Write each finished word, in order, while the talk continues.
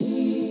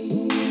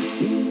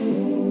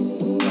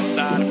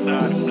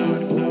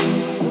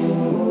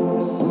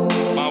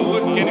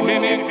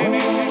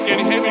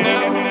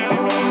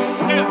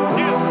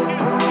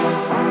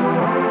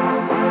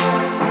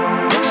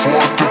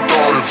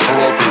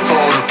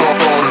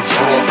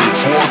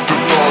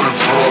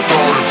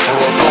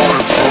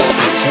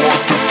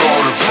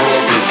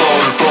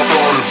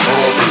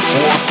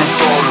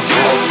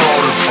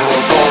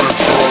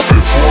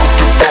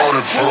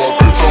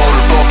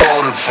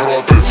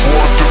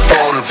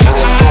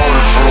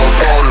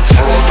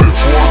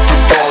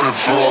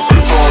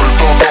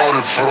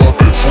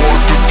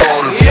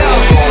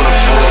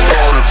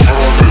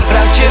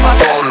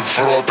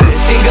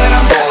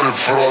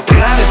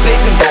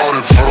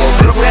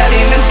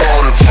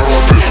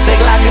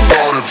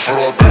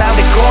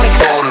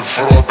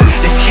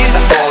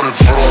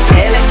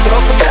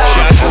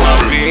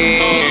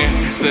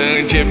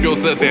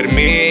să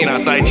termin.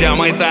 Asta e cea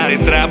mai tare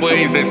treabă,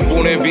 îi se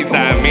spune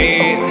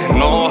vitamin.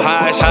 No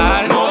hash,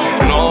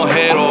 no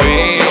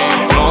heroin,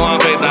 no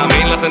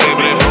amfetamin. Lasă-ne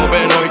vreo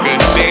pe noi că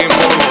știm,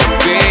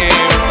 folosim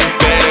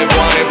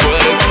telefoane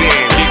fără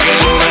sim. Și că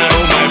lumea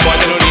nu mai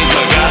poate, nu nici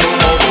măcar nu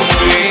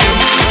obosim.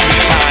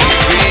 Hai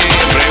sim,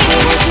 vrem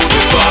unul cu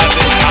de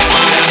toate.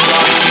 Amarea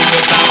doare și pe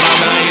tabla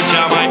mea e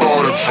cea mai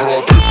tare,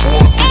 frate.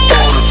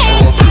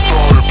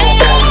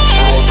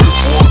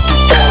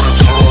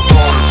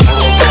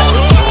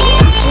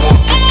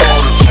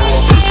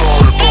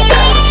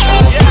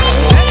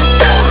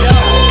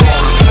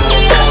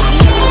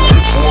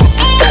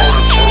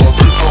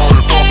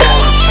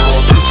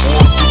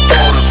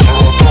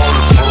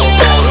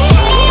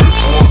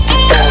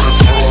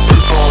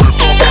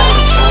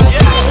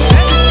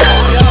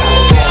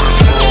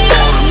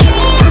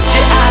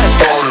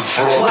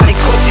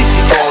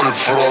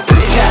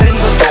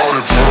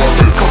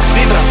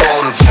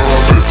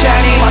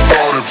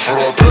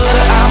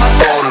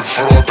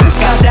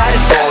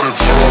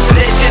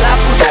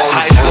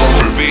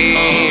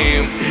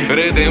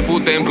 Râdem,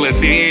 futem,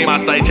 plătim.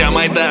 Asta e cea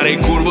mai tare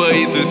curvă,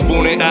 îi se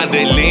spune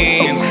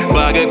Adelin.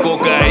 Bagă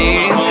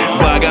cocain,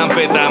 bagă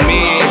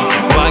amfetamin,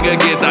 bagă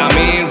ghetamin.